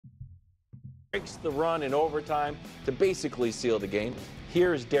breaks the run in overtime to basically seal the game.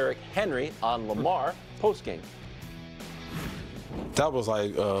 Here's Derrick Henry on Lamar postgame. That was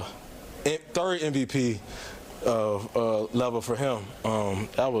like third MVP level for him.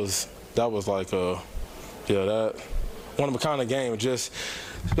 That was like that one of a kind of game. Just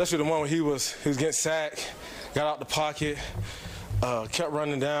especially the one where he was getting sacked, got out the pocket, kept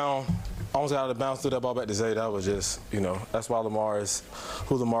running down, almost out of bounds, threw that ball back to Zay. That was just, that's why Lamar is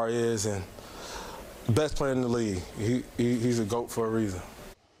who Lamar is, and best player in the league. He's a GOAT for a reason.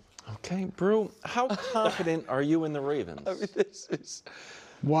 Okay, Brew, how confident are you in the Ravens? I mean, this is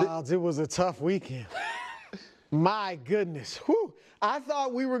Wilds, it was a tough weekend. My goodness. Whew. I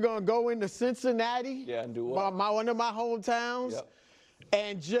thought we were going to go into Cincinnati, and do what? one of my hometowns,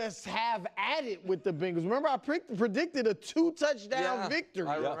 and just have at it with the Bengals. Remember, I predicted a 2-touchdown victory.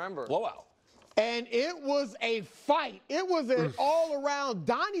 I remember. Blowout. And it was a fight. It was an all-around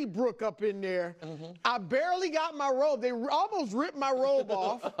Donnybrook up in there. I barely got my robe. They almost ripped my robe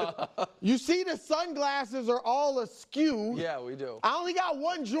off. You see the sunglasses are all askew. Yeah, we do. I only got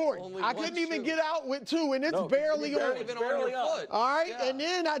one Jordan. I couldn't even get out with two, and it's barely on. Even on your foot. All right, and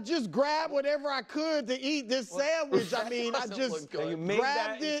then I just grabbed whatever I could to eat this sandwich. I mean, I just you made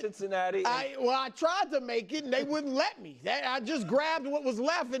grabbed that in Cincinnati. I tried to make it, and they wouldn't let me. I just grabbed what was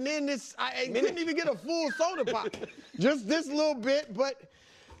left, and then I couldn't even get a full soda pop. Just this little bit, but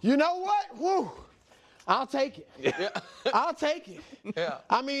you know what? Whew. I'll take it. Yeah. I'll take it. Yeah.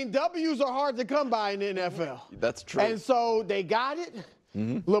 I mean, W's are hard to come by in the NFL. That's true. And so they got it.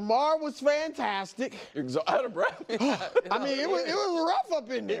 Lamar was fantastic. Out of breath. I mean, it was rough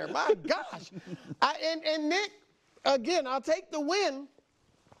up in there. My gosh. And Nick, again, I'll take the win.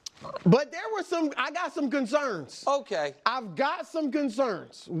 But I got some concerns. Okay. I've got some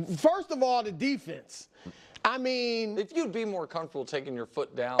concerns. First of all, the defense. I mean, if you'd be more comfortable taking your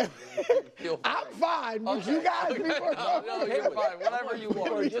foot down, feel fine. I'm fine. Would you guys be more comfortable? No, you're fine. Whatever you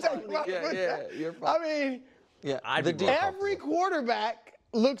want. You're fine. I mean, yeah, every quarterback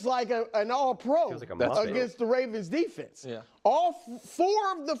looks like an all-pro against the Ravens defense. Yeah. All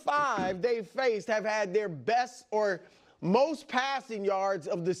 4 of the 5 they've faced have had their best or most passing yards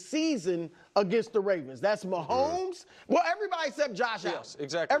of the season against the Ravens. That's Mahomes. Well, everybody except Josh Allen. Yes,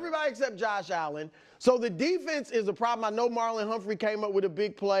 exactly. Everybody except Josh Allen. So the defense is a problem. I know Marlon Humphrey came up with a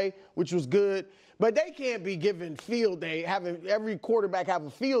big play, which was good, but they can't be given field day, having every quarterback have a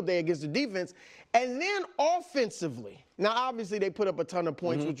field day against the defense. And then offensively, now obviously they put up a ton of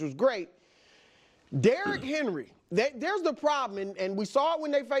points, which was great. Derrick Henry, there's the problem, and we saw it when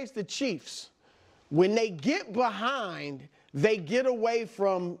they faced the Chiefs. When they get behind, they get away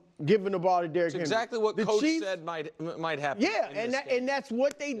from giving the ball to Derrick Henry. Exactly what the Coach Chiefs, said might happen. Yeah, and that's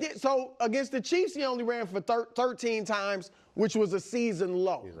what they did. So against the Chiefs, he only ran for 13 times, which was a season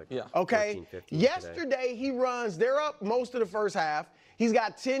low. Okay? 14, 15 Yesterday, he runs. They're up most of the first half. He's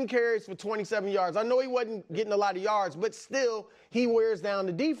got 10 carries for 27 yards. I know he wasn't getting a lot of yards, but still, he wears down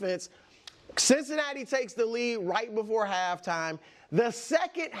the defense. Cincinnati takes the lead right before halftime. The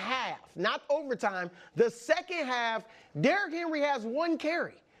second half, not overtime, the second half, Derrick Henry has 1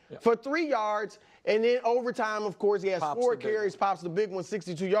 carry for 3 yards. And then overtime, of course, he has 4 carries, pops the big one,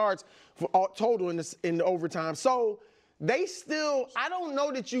 62 yards for total in the overtime. So they still, I don't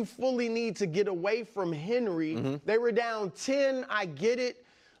know that you fully need to get away from Henry. They were down 10, I get it,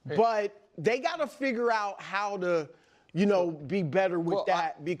 but they got to figure out how to be better with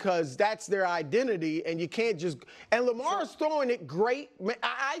that, because that's their identity, and you can't just – and Lamar's throwing it great.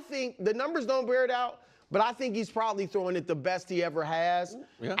 I think the numbers don't bear it out, but I think he's probably throwing it the best he ever has.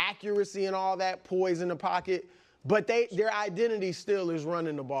 Accuracy and all that, poise in the pocket. But their identity still is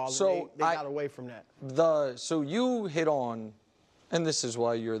running the ball, and they got away from that. So you hit on, and this is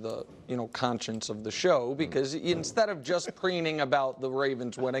why you're the conscience of the show, because instead of just preening about the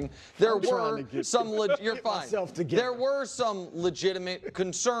Ravens winning, there were some you're fine. There were some legitimate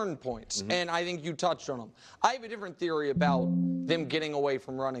concern points, and I think you touched on them. I have a different theory about them getting away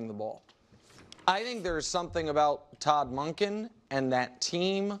from running the ball. I think there's something about Todd Monken and that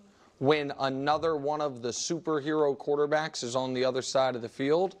team when another one of the superhero quarterbacks is on the other side of the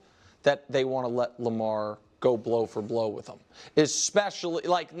field, that they want to let Lamar go blow for blow with them. Especially,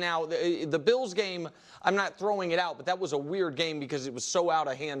 like now, the Bills game, I'm not throwing it out, but that was a weird game because it was so out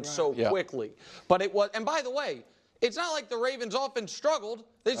of hand so quickly. But it was, and by the way, it's not like the Ravens offense struggled.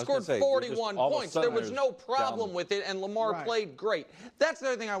 They scored 41 points. There was no problem with it, and Lamar played great. That's the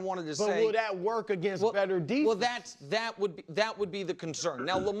other thing I wanted to say. But will that work against better defense? Well, that would be the concern.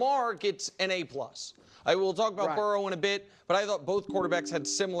 Now, Lamar gets an A+. I will talk about Burrow in a bit, but I thought both quarterbacks had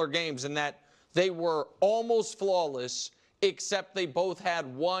similar games in that they were almost flawless, except they both had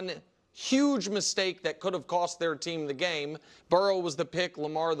one huge mistake that could have cost their team the game. Burrow was the pick,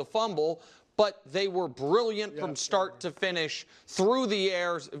 Lamar the fumble. But they were brilliant from start to finish through the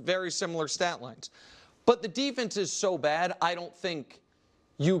air, very similar stat lines. But the defense is so bad, I don't think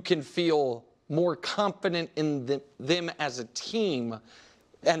you can feel more confident in them as a team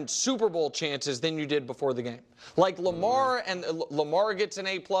and Super Bowl chances than you did before the game. Like Lamar, and Lamar gets an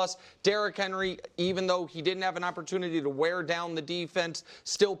A+. Derrick Henry, even though he didn't have an opportunity to wear down the defense,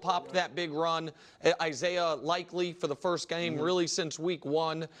 still popped that big run. Isaiah Likely, for the first game, really since week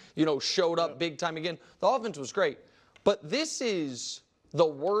 1, showed up big time again. The offense was great. But this is the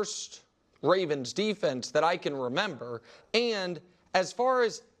worst Ravens defense that I can remember. And as far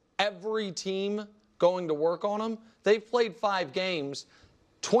as every team going to work on them, they've played 5 games.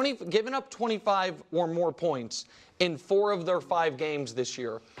 Given up 25 or more points in 4 of their 5 games this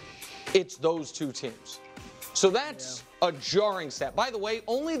year. It's those 2 teams. So that's a jarring stat. By the way,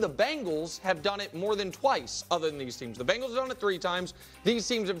 only the Bengals have done it more than twice other than these teams. The Bengals have done it 3 times. These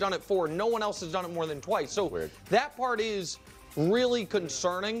teams have done it 4. No one else has done it more than twice. So that part is really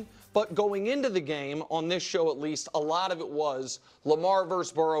concerning. But going into the game, on this show at least, a lot of it was Lamar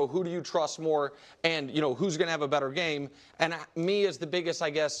versus Burrow. Who do you trust more? And, who's going to have a better game? And me as the biggest, I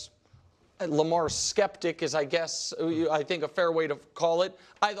guess, Lamar skeptic is, I think a fair way to call it.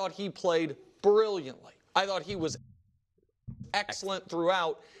 I thought he played brilliantly. I thought he was excellent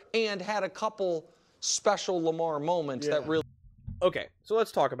throughout and had a couple special Lamar moments that really... Okay, so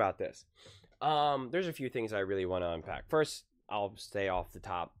let's talk about this. There's a few things I really want to unpack. First, I'll say off the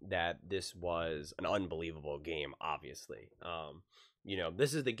top that this was an unbelievable game, obviously.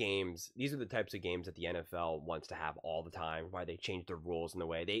 These are the types of games that the NFL wants to have all the time, why they change the rules in the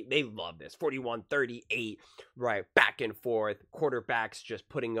way. They love this. 41-38, right, back and forth, quarterbacks just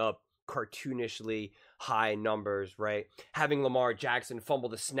putting up cartoonishly high numbers, right? Having Lamar Jackson fumble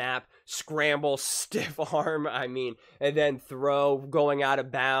the snap, scramble, stiff arm, and then throw going out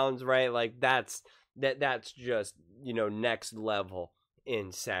of bounds, right? Like that's just, next level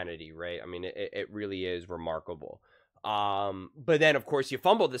insanity, right? It really is remarkable. But then of course you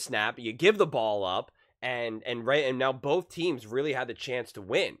fumble the snap, you give the ball up, and now both teams really had the chance to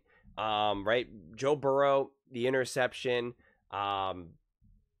win. Right? Joe Burrow, the interception,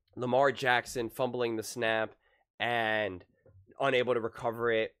 Lamar Jackson fumbling the snap and unable to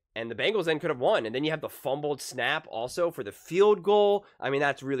recover it. And the Bengals then could have won. And then you have the fumbled snap also for the field goal.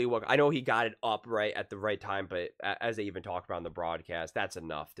 That's really what... I know he got it up right at the right time, but as they even talked about on the broadcast, that's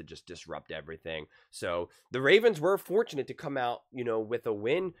enough to just disrupt everything. So the Ravens were fortunate to come out, with a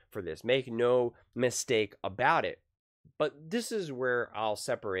win for this. Make no mistake about it. But this is where I'll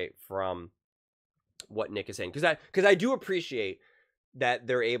separate from what Nick is saying. Because I do appreciate that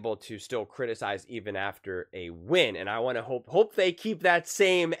they're able to still criticize even after a win. And I want to hope they keep that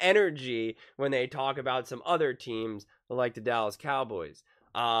same energy when they talk about some other teams like the Dallas Cowboys.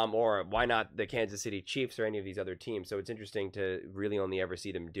 Or why not the Kansas City Chiefs or any of these other teams. So it's interesting to really only ever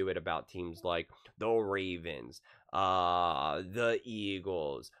see them do it about teams like the Ravens, the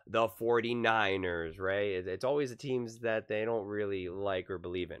Eagles, the 49ers, right? It's always the teams that they don't really like or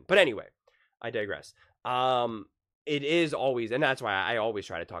believe in. But anyway, I digress. It is always, and that's why I always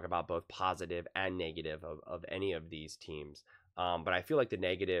try to talk about both positive and negative of any of these teams. But I feel like the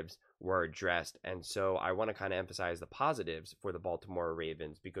negatives were addressed. And so I want to kind of emphasize the positives for the Baltimore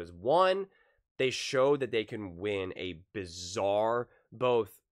Ravens because, one, they showed that they can win a bizarre,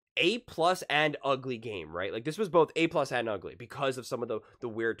 both A+ and ugly game, right? Like this was both A+ and ugly because of some of the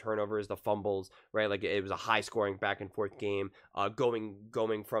weird turnovers, the fumbles, right? Like it was a high scoring back and forth game, going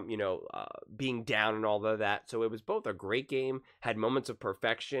from, being down and all of that. So it was both a great game, had moments of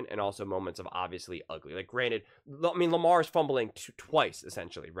perfection and also moments of obviously ugly. Like granted, Lamar's fumbling twice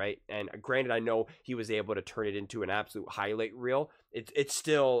essentially, right? And granted, I know he was able to turn it into an absolute highlight reel. It's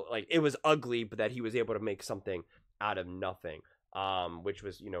still like it was ugly, but that he was able to make something out of nothing. Which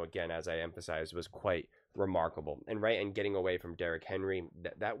was, again, as I emphasized, was quite remarkable. And getting away from Derrick Henry,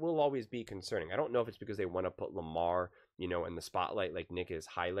 that will always be concerning. I don't know if it's because they want to put Lamar, in the spotlight like Nick is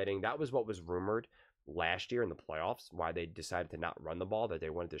highlighting. That was what was rumored last year in the playoffs, why they decided to not run the ball, that they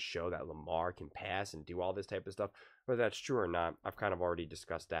wanted to show that Lamar can pass and do all this type of stuff. Whether that's true or not, I've kind of already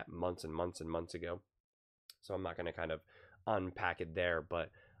discussed that months and months and months ago. So I'm not going to kind of unpack it there, but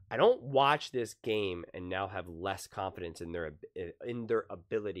I don't watch this game and now have less confidence in their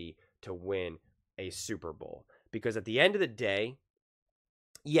ability to win a Super Bowl. Because at the end of the day,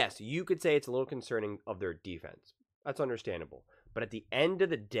 yes, you could say it's a little concerning of their defense. That's understandable. But at the end of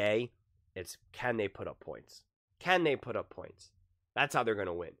the day, it's can they put up points? Can they put up points? That's how they're going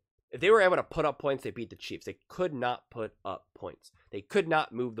to win. If they were able to put up points, they beat the Chiefs. They could not put up points. They could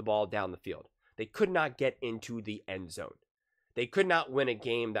not move the ball down the field. They could not get into the end zone. They could not win a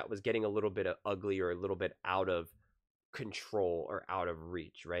game that was getting a little bit ugly or a little bit out of control or out of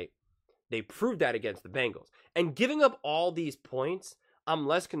reach, right? They proved that against the Bengals. And giving up all these points, I'm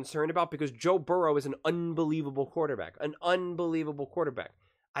less concerned about because Joe Burrow is an unbelievable quarterback. An unbelievable quarterback.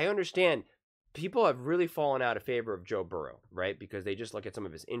 I understand people have really fallen out of favor of Joe Burrow, right? Because they just look at some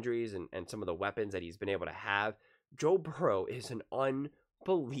of his injuries and some of the weapons that he's been able to have. Joe Burrow is an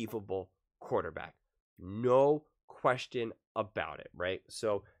unbelievable quarterback. No question about it, right?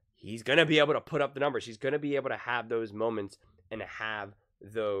 So he's going to be able to put up the numbers. He's going to be able to have those moments and have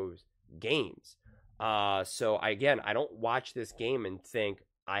those games. So I don't watch this game and think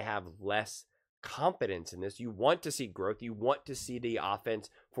I have less confidence in this. You want to see growth. You want to see the offense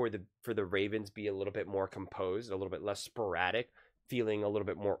for the Ravens be a little bit more composed, a little bit less sporadic, feeling a little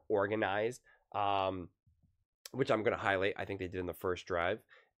bit more organized, which I'm going to highlight. I think they did in the first drive.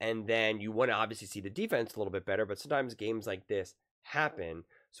 And then you want to obviously see the defense a little bit better, but sometimes games like this happen.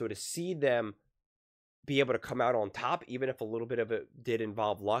 So to see them be able to come out on top, even if a little bit of it did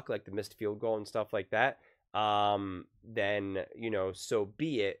involve luck, like the missed field goal and stuff like that, then, so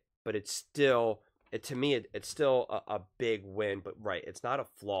be it. But it's still, to me, it's still a big win. But, right, it's not a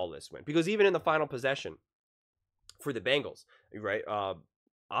flawless win. Because even in the final possession for the Bengals, right,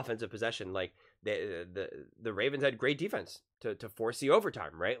 offensive possession, like the Ravens had great defense to force the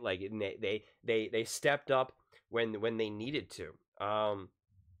overtime, right? Like they stepped up when they needed to.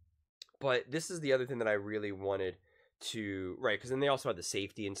 But this is the other thing that I really wanted to, right, because then they also had the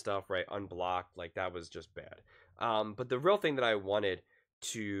safety and stuff, right, unblocked, like that was just bad. But the real thing that I wanted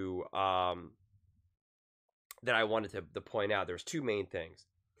to point out, there's two main things.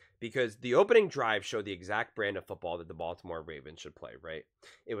 Because the opening drive showed the exact brand of football that the Baltimore Ravens should play, right?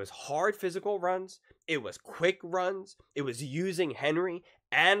 It was hard physical runs. It was quick runs. It was using Henry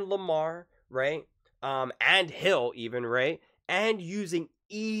and Lamar, right? And Hill even, right? And using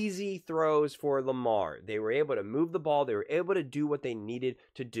easy throws for Lamar. They were able to move the ball. They were able to do what they needed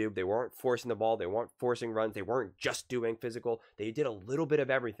to do. They weren't forcing the ball. They weren't forcing runs. They weren't just doing physical. They did a little bit of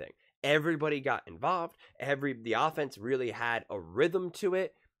everything. Everybody got involved. The offense really had a rhythm to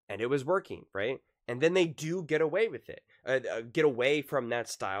it. And it was working, right? And then they do get away with it, get away from that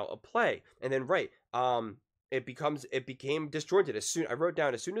style of play. And then, right, it became disjointed. I wrote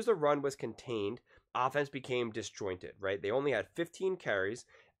down, as soon as the run was contained, offense became disjointed, right? They only had 15 carries,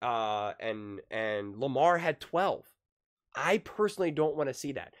 and Lamar had 12. I personally don't want to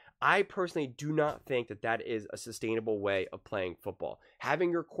see that. I personally do not think that is a sustainable way of playing football.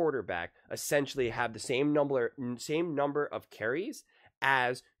 Having your quarterback essentially have the same number of carries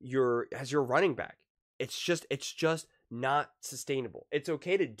as your running back. It's just not sustainable. It's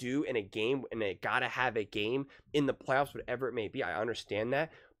okay to do in a game, and they gotta have a game in the playoffs, whatever it may be. I understand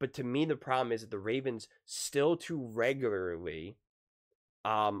that, but to me, the problem is that the Ravens still too regularly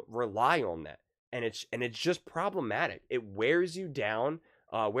rely on that, and it's just problematic. It wears you down.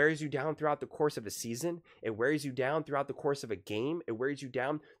 Throughout the course of a season. It wears you down throughout the course of a game. It wears you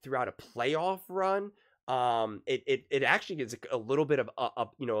down throughout a playoff run. It actually is a little bit of a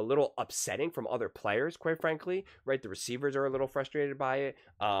little upsetting from other players, quite frankly, right? The receivers are a little frustrated by it.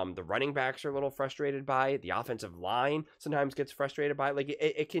 The running backs are a little frustrated by it. The offensive line sometimes gets frustrated by it. Like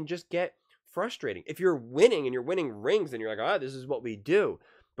it can just get frustrating. If you're winning and you're winning rings, then you're like, this is what we do.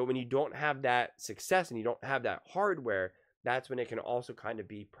 But when you don't have that success and you don't have that hardware, that's when it can also kind of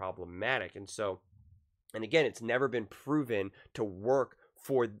be problematic. And again, it's never been proven to work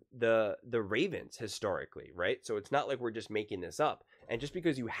for the Ravens historically, right? So it's not like we're just making this up. And just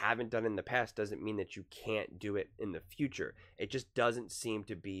because you haven't done it in the past doesn't mean that you can't do it in the future. It just doesn't seem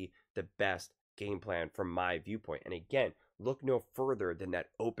to be the best game plan from my viewpoint. And again, look no further than that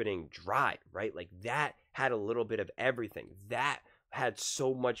opening drive, right? Like that had a little bit of everything. That had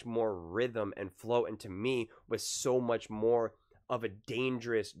so much more rhythm and flow, and to me was so much more of a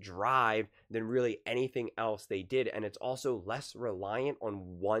dangerous drive than really anything else they did. And it's also less reliant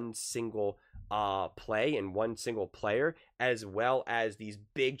on one single play and one single player, as well as these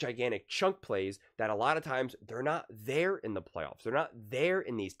big gigantic chunk plays that a lot of times they're not there in the playoffs. They're not there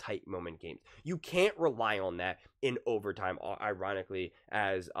in these tight moment games. You can't rely on that in overtime, ironically,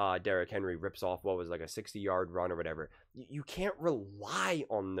 as Derrick Henry rips off what was like a 60-yard run or whatever. You can't rely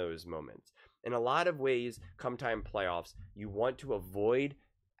on those moments. In a lot of ways, come time playoffs, you want to avoid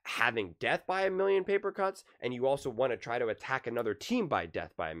having death by a million paper cuts, and you also want to try to attack another team by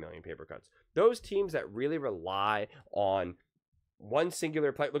death by a million paper cuts. Those teams that really rely on one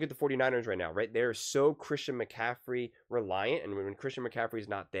singular play. Look at the 49ers right now, right? They're so Christian McCaffrey reliant, and when Christian McCaffrey's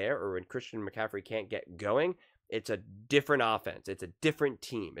not there, or when Christian McCaffrey can't get going, it's a different offense. It's a different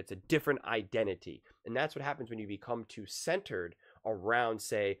team. It's a different identity. And that's what happens when you become too centered around,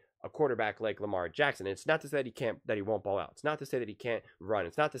 say, a quarterback like Lamar Jackson. And it's not to say that he won't ball out. It's not to say that he can't run.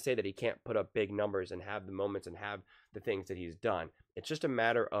 It's not to say that he can't put up big numbers and have the moments and have the things that he's done. It's just a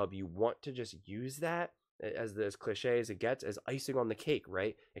matter of you want to just use that, as cliche as it gets, as icing on the cake,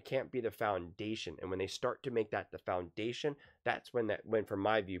 right? It can't be the foundation. And when they start to make that the foundation, that's when from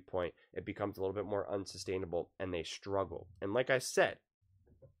my viewpoint, it becomes a little bit more unsustainable and they struggle. And like I said,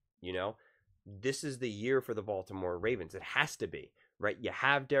 you know, this is the year for the Baltimore Ravens. It has to be, right? You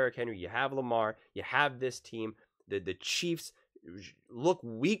have Derrick Henry, you have Lamar, you have this team. The Chiefs look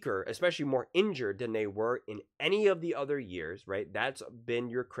weaker, especially more injured than they were in any of the other years, right? That's been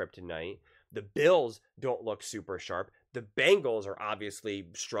your kryptonite. The Bills don't look super sharp. The Bengals are obviously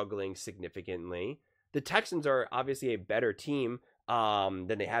struggling significantly. The Texans are obviously a better team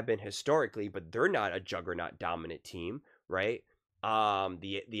than they have been historically, but they're not a juggernaut dominant team, right?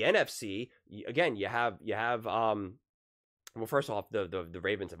 The NFC, again, you have well, first off, the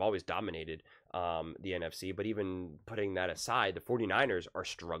Ravens have always dominated the NFC, but even putting that aside, the 49ers are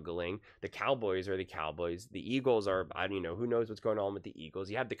struggling. The Cowboys are the Cowboys. The Eagles are, I don't know, who knows what's going on with the Eagles.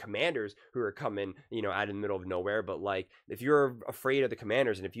 You have the Commanders who are coming, you know, out in the middle of nowhere, but like, if you're afraid of the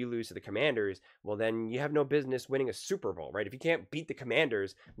Commanders and if you lose to the Commanders, well, then you have no business winning a Super Bowl, right? If you can't beat the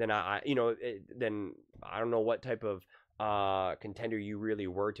Commanders, then then I don't know what type of contender you really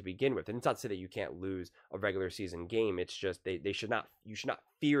were to begin with. And it's not to say that you can't lose a regular season game. It's just you should not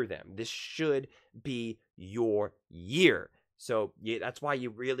fear them. This should be your year. So yeah, that's why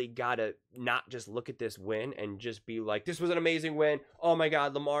you really gotta not just look at this win and just be like, this was an amazing win. Oh my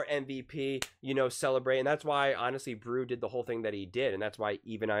God, Lamar MVP, you know, celebrate. And that's why honestly Brew did the whole thing that he did. And that's why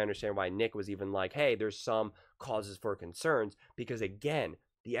even I understand why Nick was even like, hey, there's some causes for concerns, because again,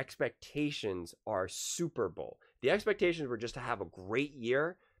 the expectations are Super Bowl. The expectations were just to have a great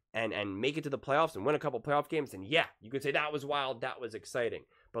year and make it to the playoffs and win a couple playoff games. And yeah, you could say that was wild, that was exciting.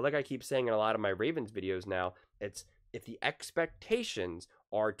 But like I keep saying in a lot of my Ravens videos now, it's if the expectations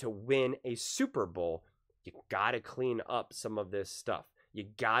are to win a Super Bowl, you got to clean up some of this stuff. You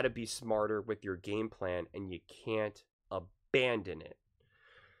got to be smarter with your game plan and you can't abandon it.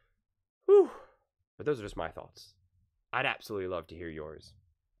 Whew. But those are just my thoughts. I'd absolutely love to hear yours.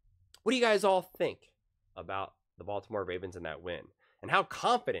 What do you guys all think about the Baltimore Ravens and that win? And how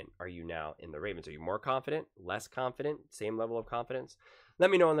confident are you now in the Ravens? Are you more confident, less confident, same level of confidence? Let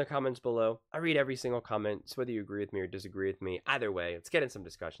me know in the comments below. I read every single comment, so whether you agree with me or disagree with me. Either way, let's get in some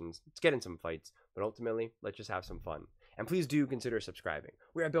discussions, let's get in some fights, but ultimately, let's just have some fun. And please do consider subscribing.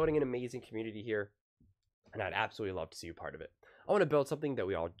 We are building an amazing community here, and I'd absolutely love to see you part of it. I want to build something that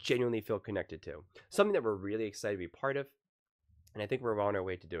we all genuinely feel connected to, something that we're really excited to be part of, and I think we're on our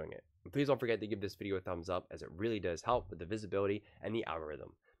way to doing it. And please don't forget to give this video a thumbs up, as it really does help with the visibility and the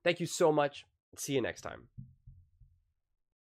algorithm. Thank you so much. See you next time.